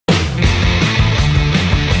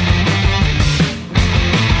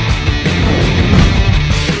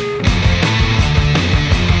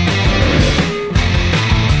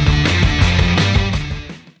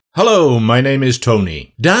Hello, my name is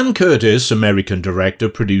Tony. Dan Curtis, American director,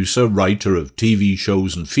 producer, writer of TV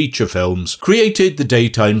shows and feature films, created the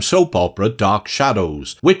daytime soap opera Dark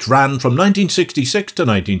Shadows, which ran from 1966 to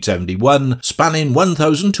 1971, spanning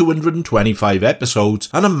 1,225 episodes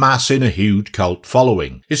and amassing a huge cult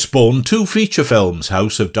following. It spawned two feature films,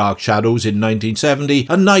 House of Dark Shadows in 1970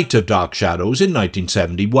 and Night of Dark Shadows in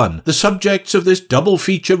 1971, the subjects of this double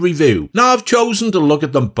feature review. Now, I've chosen to look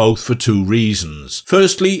at them both for two reasons.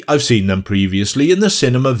 Firstly, I've seen them previously in the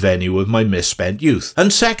cinema venue of my misspent youth,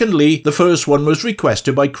 and secondly, the first one was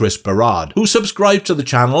requested by Chris Berard, who subscribed to the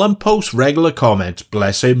channel and posts regular comments,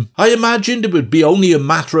 bless him. I imagined it would be only a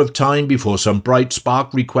matter of time before some bright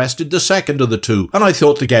spark requested the second of the two, and I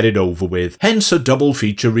thought to get it over with, hence a double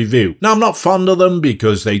feature review. Now, I'm not fond of them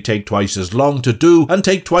because they take twice as long to do and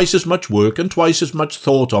take twice as much work and twice as much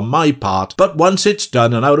thought on my part, but once it's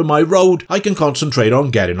done and out of my road, I can concentrate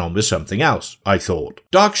on getting on with something else, I thought.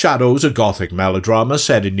 Dark Shadows, a Gothic melodrama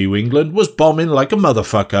set in New England, was bombing like a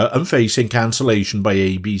motherfucker and facing cancellation by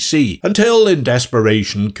ABC, until in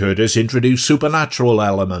desperation Curtis introduced supernatural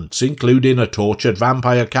elements, including a tortured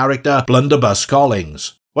vampire character, Blunderbuss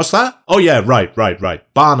Collins. What's that? Oh yeah, right.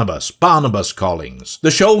 Barnabas Collins. The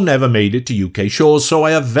show never made it to UK shores, so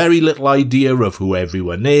I have very little idea of who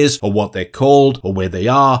everyone is, or what they're called, or where they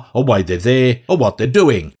are, or why they're there, or what they're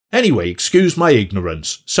doing. Anyway, excuse my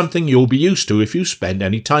ignorance, something you'll be used to if you spend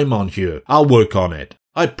any time on here. I'll work on it.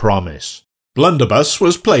 I promise. Blunderbuss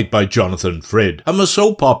was played by Jonathan Frid and was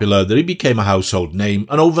so popular that he became a household name,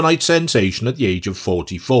 an overnight sensation at the age of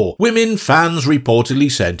 44. Women fans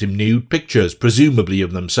reportedly sent him nude pictures, presumably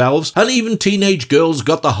of themselves, and even teenage girls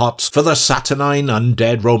got the hots for the saturnine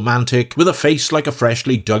undead romantic with a face like a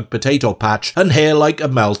freshly dug potato patch and hair like a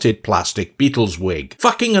melted plastic Beatles wig.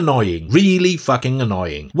 Fucking annoying. Really fucking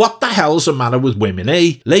annoying. What the hell's the matter with women,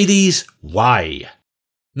 eh? Ladies, why?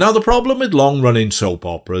 Now, the problem with long-running soap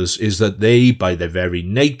operas is that they, by their very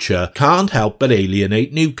nature, can't help but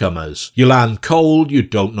alienate newcomers. You land cold, you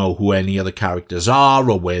don't know who any of the characters are,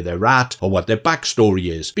 or where they're at, or what their backstory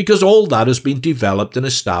is, because all that has been developed and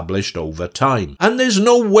established over time. And there's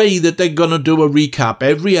no way that they're gonna do a recap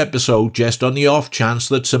every episode just on the off chance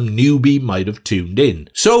that some newbie might have tuned in.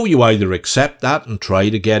 So you either accept that and try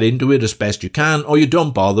to get into it as best you can, or you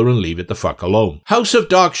don't bother and leave it the fuck alone. House of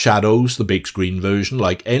Dark Shadows, the big screen version,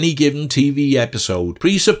 like any given TV episode,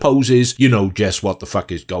 presupposes you know just what the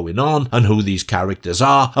fuck is going on and who these characters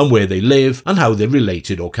are and where they live and how they're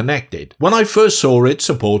related or connected. When I first saw it,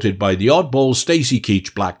 supported by the oddball Stacy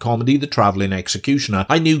Keach black comedy The Travelling Executioner,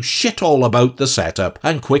 I knew shit all about the setup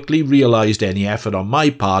and quickly realised any effort on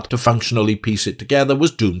my part to functionally piece it together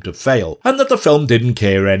was doomed to fail, and that the film didn't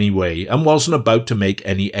care anyway and wasn't about to make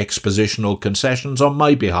any expositional concessions on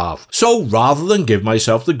my behalf. So rather than give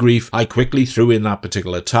myself the grief, I quickly threw in that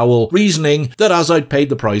particular towel, reasoning that as I'd paid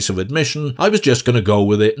the price of admission, I was just going to go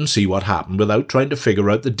with it and see what happened without trying to figure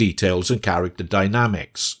out the details and character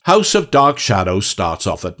dynamics. House of Dark Shadows starts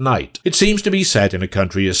off at night. It seems to be set in a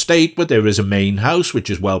country estate where there is a main house which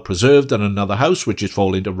is well preserved and another house which is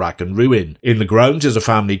falling to rack and ruin. In the grounds is a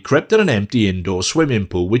family crypt and an empty indoor swimming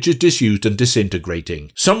pool which is disused and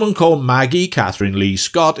disintegrating. Someone called Maggie, Catherine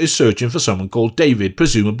Leigh-Scott, is searching for someone called David,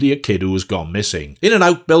 presumably a kid who has gone missing. In an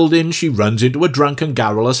outbuilding, she runs into a drunken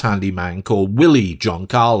garrulous handyman called Willie, John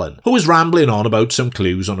Carlin, who is rambling on about some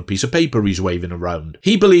clues on a piece of paper he's waving around.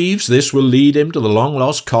 He believes this will lead him to the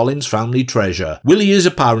long-lost Collins family treasure. Willie is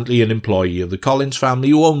apparently an employee of the Collins family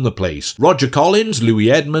who own the place. Roger Collins, Louis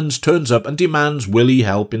Edmonds, turns up and demands Willie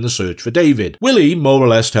help in the search for David. Willie more or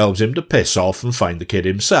less tells him to piss off and find the kid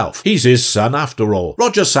himself. He's his son after all.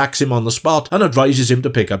 Roger sacks him on the spot and advises him to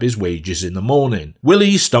pick up his wages in the morning.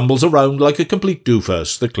 Willie stumbles around like a complete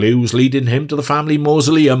doofus, the clues leading him to the family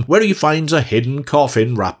mausoleum where he finds a hidden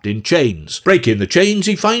coffin wrapped in chains. Breaking the chains,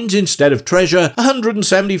 he finds instead of treasure a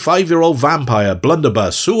 175-year-old vampire,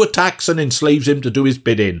 Blunderbuss, who attacks and enslaves him to do his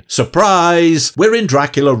bidding. Surprise! We're in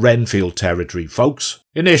Dracula Renfield territory, folks.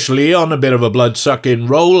 Initially on a bit of a blood-sucking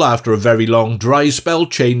roll after a very long dry spell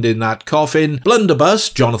chained in that coffin,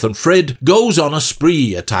 Blunderbuss, Jonathan Frid, goes on a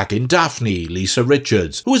spree attacking Daphne, Lisa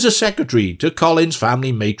Richards, who is a secretary to Collins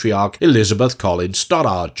family matriarch Elizabeth Collins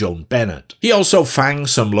Stoddard, Joan Bennett. He also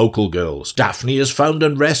fangs some local girls. Daphne is found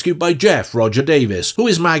and rescued by Jeff, Roger Davis, who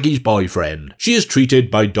is Maggie's boyfriend. She is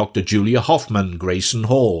treated by Dr. Julia Hoffman, Grayson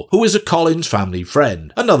Hall, who is a Collins family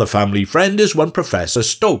friend. Another family friend is one Professor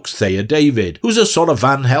Stokes, Thea David, who's a sort of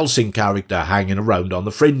Van Helsing character hanging around on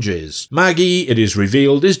the fringes. Maggie, it is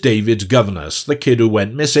revealed, is David's governess, the kid who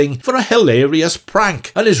went missing, for a hilarious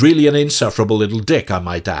prank, and is really an insufferable little dick, I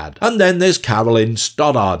might add. And then there's Carolyn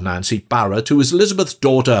Stoddard Nancy Barrett, who is Elizabeth's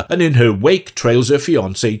daughter, and in her wake trails her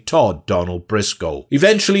fiancé Todd Donald Briscoe.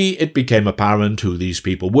 Eventually, it became apparent who these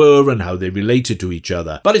people were and how they related to each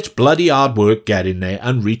other, but it's bloody hard work getting there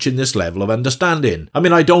and reaching this level of understanding. I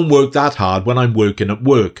mean, I don't work that hard when I'm working at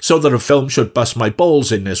work, so that a film should bust my balls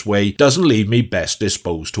in this way doesn't leave me best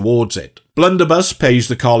disposed towards it. Blunderbuss pays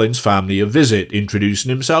the Collins family a visit, introducing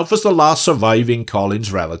himself as the last surviving Collins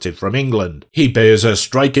relative from England. He bears a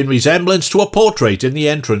striking resemblance to a portrait in the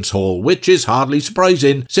entrance hall, which is hardly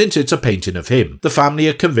surprising since it's a painting of him. The family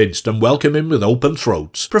are convinced and welcome him with open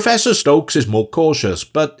throats. Professor Stokes is more cautious,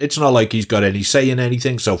 but it's not like he's got any say in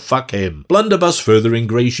anything, so fuck him. Blunderbuss further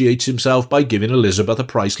ingratiates himself by giving Elizabeth a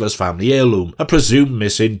priceless family heirloom, a presumed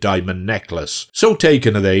missing diamond necklace. So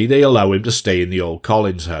taken are they allow him to stay in the old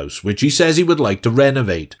Collins house, which he says he would like to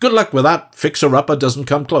renovate. Good luck with that. Fixer-upper doesn't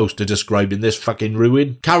come close to describing this fucking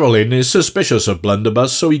ruin. Carolyn is suspicious of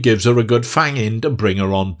Blunderbuss, so he gives her a good fang-in to bring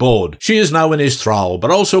her on board. She is now in his thrall,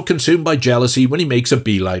 but also consumed by jealousy when he makes a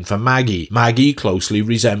beeline for Maggie. Maggie closely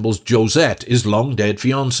resembles Josette, his long-dead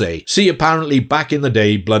fiancée. See, apparently back in the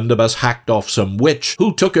day, Blunderbuss hacked off some witch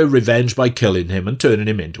who took her revenge by killing him and turning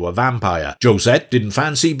him into a vampire. Josette didn't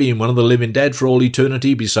fancy being one of the living dead for all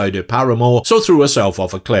eternity beside her paramour, so threw herself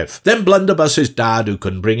off a cliff. Then Blunderbuss's dad, who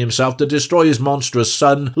couldn't bring himself to destroy his monstrous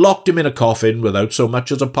son, locked him in a coffin without so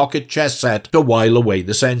much as a pocket chess set to while away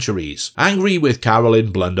the centuries. Angry with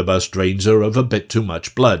Carolyn, Blunderbuss drains her of a bit too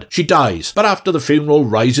much blood. She dies, but after the funeral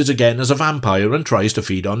rises again as a vampire and tries to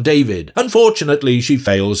feed on David. Unfortunately, she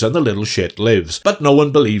fails and the little shit lives, but no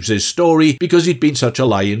one believes his story because he'd been such a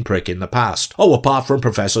lying prick in the past. Oh, apart from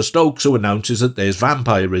Professor Stokes, who announces that there's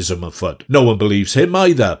vampirism afoot. No one believes him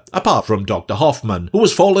either, apart from Dr. Hoffman, who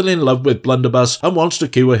has fallen in love with Blunderbuss and wants to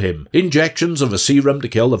cure him. Injections of a serum to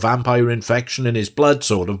kill the vampire infection in his blood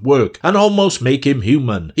sort of work and almost make him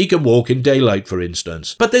human. He can walk in daylight, for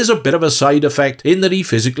instance, but there's a bit of a side effect in that he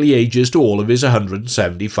physically ages to all of his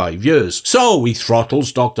 175 years. So he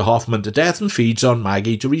throttles Dr. Hoffman to death and feeds on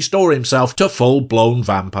Maggie to restore himself to full-blown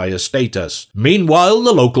vampire status. Meanwhile,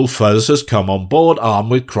 the local fuzz has come on board armed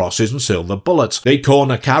with crosses and silver bullets. They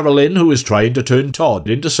corner Carolyn, who is trying to turn Todd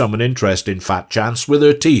into someone interested in Fat Chance with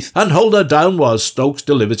her teeth, and hold her down while Stokes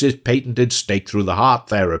delivers his patented stake through the heart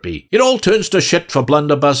therapy. It all turns to shit for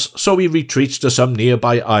Blunderbuss, so he retreats to some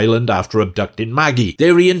nearby island after abducting Maggie.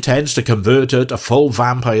 There he intends to convert her to full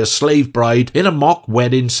vampire slave bride in a mock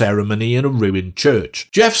wedding ceremony in a ruined church.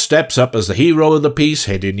 Jeff steps up as the hero of the piece,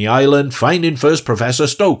 hitting the island, finding first Professor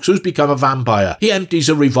Stokes, who's become a vampire. He empties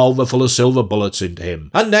a revolver full of silver bullets into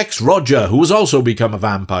him. And next, Roger, who has also become a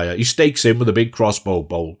vampire. He stakes him with a big crossbow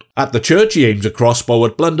bolt. At the church, he aims a crossbow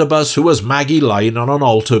at Blunderbuss, who has Maggie lying on an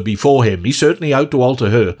altar before him. He's certainly out to alter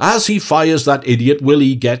her. As he fires, that idiot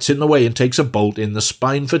Willie gets in the way and takes a bolt in the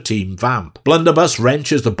spine for Team Vamp. Blunderbuss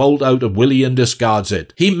wrenches the bolt out of Willie and discards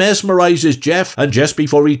it. He mesmerizes Jeff, and just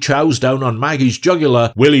before he chows down on Maggie's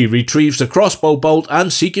jugular, Willie retrieves the crossbow bolt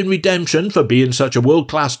and, seeking redemption for being such a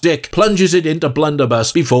world-class dick, plunges it into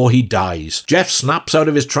Blunderbuss before he dies. Jeff snaps out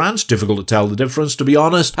of his trance, difficult to tell the difference to be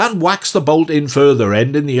honest, and whacks the bolt in further,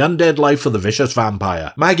 ending the undead life of the vicious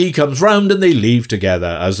vampire. Maggie comes round and they leave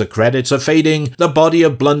together. As the credits are fading, the body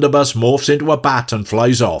of Blunderbuss morphs into a bat and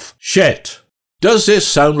flies off. Shit. Does this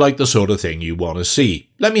sound like the sort of thing you want to see?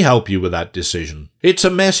 Let me help you with that decision. It's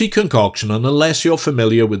a messy concoction, and unless you're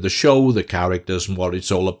familiar with the show, the characters and what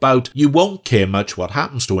it's all about, you won't care much what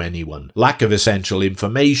happens to anyone. Lack of essential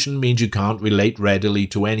information means you can't relate readily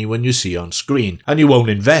to anyone you see on screen, and you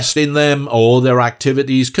won't invest in them or their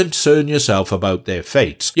activities, concern yourself about their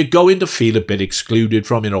fates. You're going to feel a bit excluded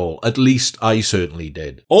from it all, at least I certainly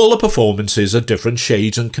did. All the performances are different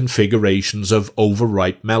shades and configurations of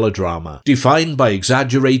overripe melodrama, defined by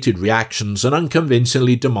exaggerated reactions and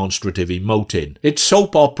unconvincingly demonstrative emoting. Its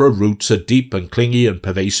soap opera roots are deep and clingy and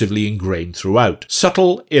pervasively ingrained throughout.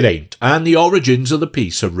 Subtle, it ain't, and the origins of the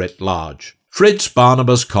piece are writ large. Fritz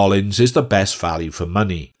Barnabas Collins is the best value for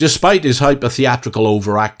money. Despite his hyper-theatrical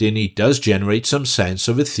overacting, he does generate some sense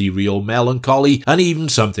of ethereal melancholy and even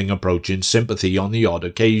something approaching sympathy on the odd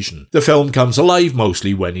occasion. The film comes alive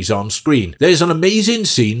mostly when he's on screen. There's an amazing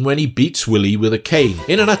scene when he beats Willie with a cane.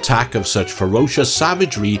 In an attack of such ferocious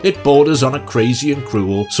savagery, it borders on a crazy and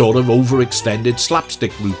cruel, sort of overextended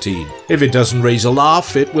slapstick routine. If it doesn't raise a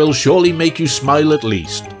laugh, it will surely make you smile at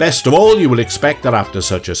least. Best of all, you will expect that after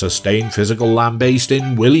such a sustained physical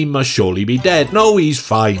lambasting, Willie must surely be dead. No, he's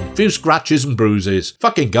fine. Few scratches and bruises.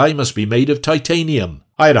 Fucking guy must be made of titanium.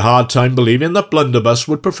 I had a hard time believing that Blunderbuss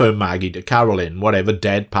would prefer Maggie to Carolyn, whatever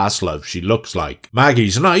dead past love she looks like.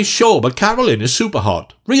 Maggie's nice, sure, but Carolyn is super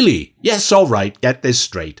hot. Really? Yes, alright, get this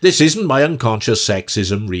straight. This isn't my unconscious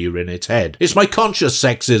sexism rearing its head. It's my conscious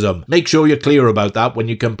sexism. Make sure you're clear about that when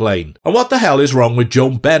you complain. And what the hell is wrong with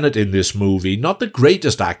Joan Bennett in this movie? Not the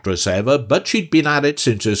greatest actress ever, but she'd been at it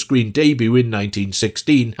since her screen debut in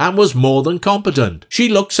 1916 and was more than competent. She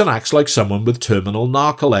looks and acts like someone with terminal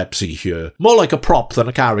narcolepsy here. More like a prop than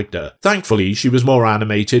a character. Thankfully, she was more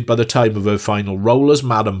animated by the time of her final role as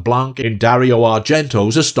Madame Blanc in Dario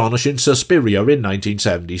Argento's astonishing Suspiria in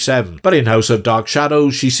 1977. But in House of Dark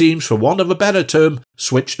Shadows, she seems, for want of a better term,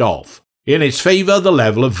 switched off. In its favour, the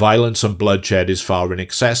level of violence and bloodshed is far in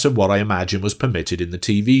excess of what I imagine was permitted in the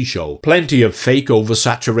TV show. Plenty of fake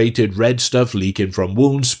oversaturated red stuff leaking from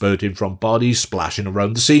wounds, spurting from bodies, splashing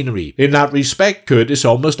around the scenery. In that respect, Curtis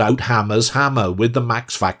almost out-hammers Hammer with the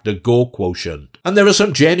Max Factor gore quotient. And there are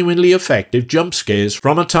some genuinely effective jump scares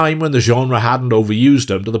from a time when the genre hadn't overused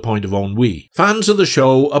them to the point of ennui. Fans of the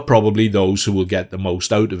show are probably those who will get the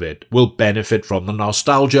most out of it, will benefit from the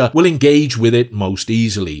nostalgia, will engage with it most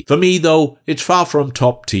easily. For me though, it's far from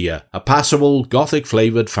top tier, a passable,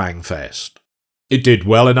 Gothic-flavoured fangfest. It did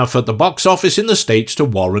well enough at the box office in the States to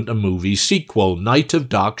warrant a movie sequel, Night of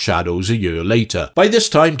Dark Shadows, a year later. By this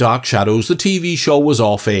time, Dark Shadows, the TV show, was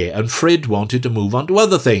off air, and Frid wanted to move on to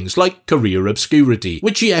other things, like career obscurity,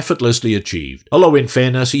 which he effortlessly achieved. Although in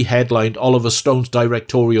fairness, he headlined Oliver Stone's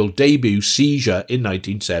directorial debut, Seizure, in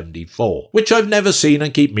 1974, which I've never seen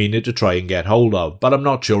and keep meaning to try and get hold of, but I'm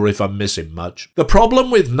not sure if I'm missing much. The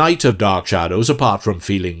problem with Night of Dark Shadows, apart from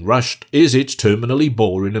feeling rushed, is it's terminally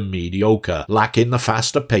boring and mediocre, lacking the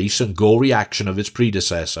faster pace and gory action of its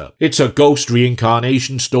predecessor. It's a ghost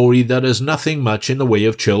reincarnation story that has nothing much in the way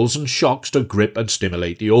of chills and shocks to grip and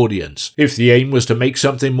stimulate the audience. If the aim was to make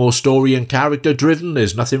something more story and character driven,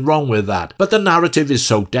 there's nothing wrong with that, but the narrative is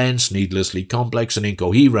so dense, needlessly complex and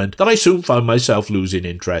incoherent that I soon found myself losing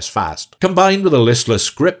interest fast. Combined with a listless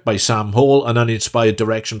script by Sam Hall and uninspired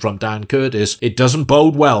direction from Dan Curtis, it doesn't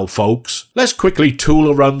bode well, folks. Let's quickly tool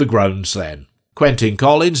around the grounds then. Quentin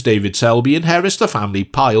Collins, David Selby inherits the family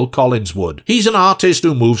pile Collinswood. He's an artist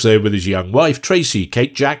who moves there with his young wife Tracy,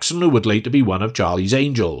 Kate Jackson, who would later be one of Charlie's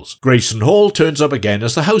Angels. Grayson Hall turns up again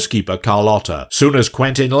as the housekeeper Carlotta. Soon as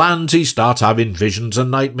Quentin lands, he starts having visions and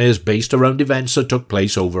nightmares based around events that took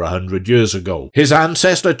place over 100 years ago. His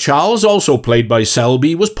ancestor Charles, also played by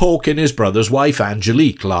Selby, was porking his brother's wife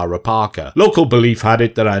Angelique, Lara Parker. Local belief had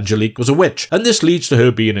it that Angelique was a witch, and this leads to her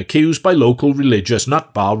being accused by local religious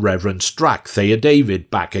nutbar Reverend Strack, David,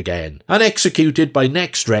 back again, and executed by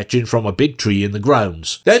neck stretching from a big tree in the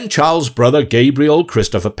grounds. Then Charles' brother Gabriel,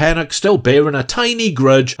 Christopher Pennock, still bearing a tiny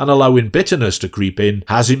grudge and allowing bitterness to creep in,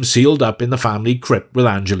 has him sealed up in the family crypt with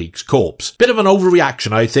Angelique's corpse. Bit of an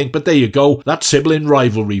overreaction, I think, but there you go, that's sibling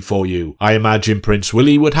rivalry for you. I imagine Prince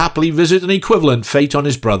Willie would happily visit an equivalent fate on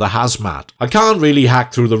his brother Hazmat. I can't really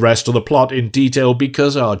hack through the rest of the plot in detail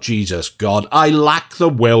because, oh Jesus God, I lack the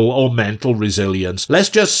will or mental resilience. Let's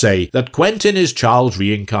just say that Quentin is Charles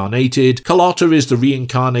reincarnated, Carlotta is the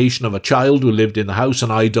reincarnation of a child who lived in the house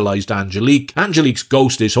and idolised Angelique, Angelique's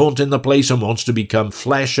ghost is haunting the place and wants to become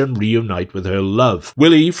flesh and reunite with her love.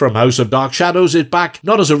 Willie from House of Dark Shadows is back,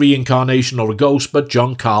 not as a reincarnation or a ghost, but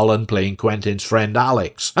John Carlin playing Quentin's friend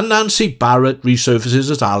Alex, and Nancy Barrett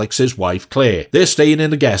resurfaces as Alex's wife Claire. They're staying in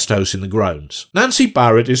the guest house in the grounds. Nancy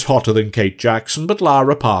Barrett is hotter than Kate Jackson, but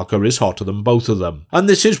Lara Parker is hotter than both of them, and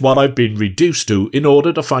this is what I've been reduced to in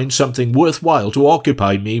order to find something worthwhile to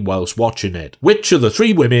occupy me whilst watching it. Which of the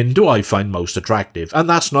three women do I find most attractive? And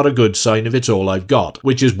that's not a good sign if it's all I've got,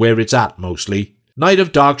 which is where it's at mostly. Night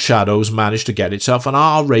of Dark Shadows managed to get itself an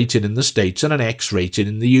R rating in the States and an X rating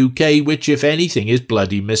in the UK, which if anything is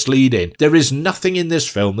bloody misleading. There is nothing in this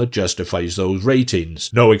film that justifies those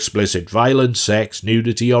ratings. No explicit violence, sex,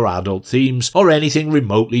 nudity or adult themes, or anything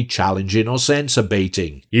remotely challenging or censor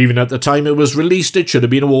baiting. Even at the time it was released, it should have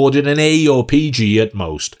been awarded an A or PG at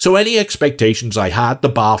most. So any expectations I had, the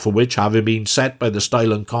bar for which having been set by the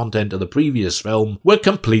style and content of the previous film, were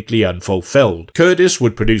completely unfulfilled. Curtis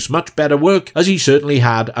would produce much better work, as he certainly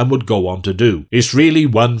had and would go on to do. It's really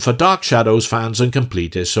one for Dark Shadows fans and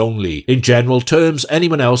completists only. In general terms,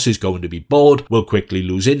 anyone else is going to be bored, will quickly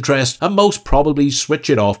lose interest, and most probably switch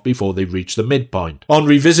it off before they reach the midpoint. On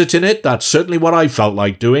revisiting it, that's certainly what I felt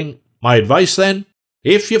like doing. My advice then?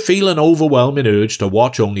 If you feel an overwhelming urge to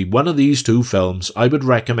watch only one of these two films, I would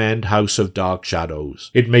recommend House of Dark Shadows.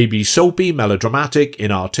 It may be soapy, melodramatic,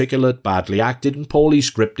 inarticulate, badly acted and poorly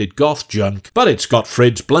scripted goth junk, but it's got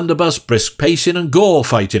Frid's blunderbuss, brisk pacing and gore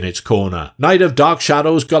fight in its corner. Night of Dark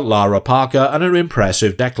Shadows got Lara Parker and her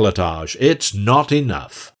impressive décolletage. It's not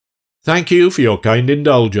enough. Thank you for your kind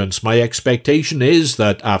indulgence. My expectation is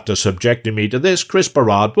that after subjecting me to this, Chris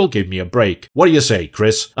Barrard will give me a break. What do you say,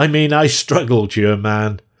 Chris? I mean, I struggled here,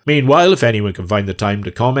 man. Meanwhile, if anyone can find the time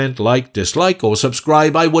to comment, like, dislike or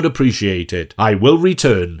subscribe, I would appreciate it. I will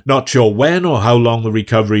return. Not sure when or how long the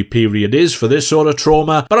recovery period is for this sort of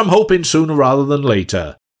trauma, but I'm hoping sooner rather than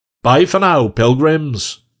later. Bye for now,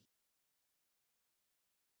 pilgrims.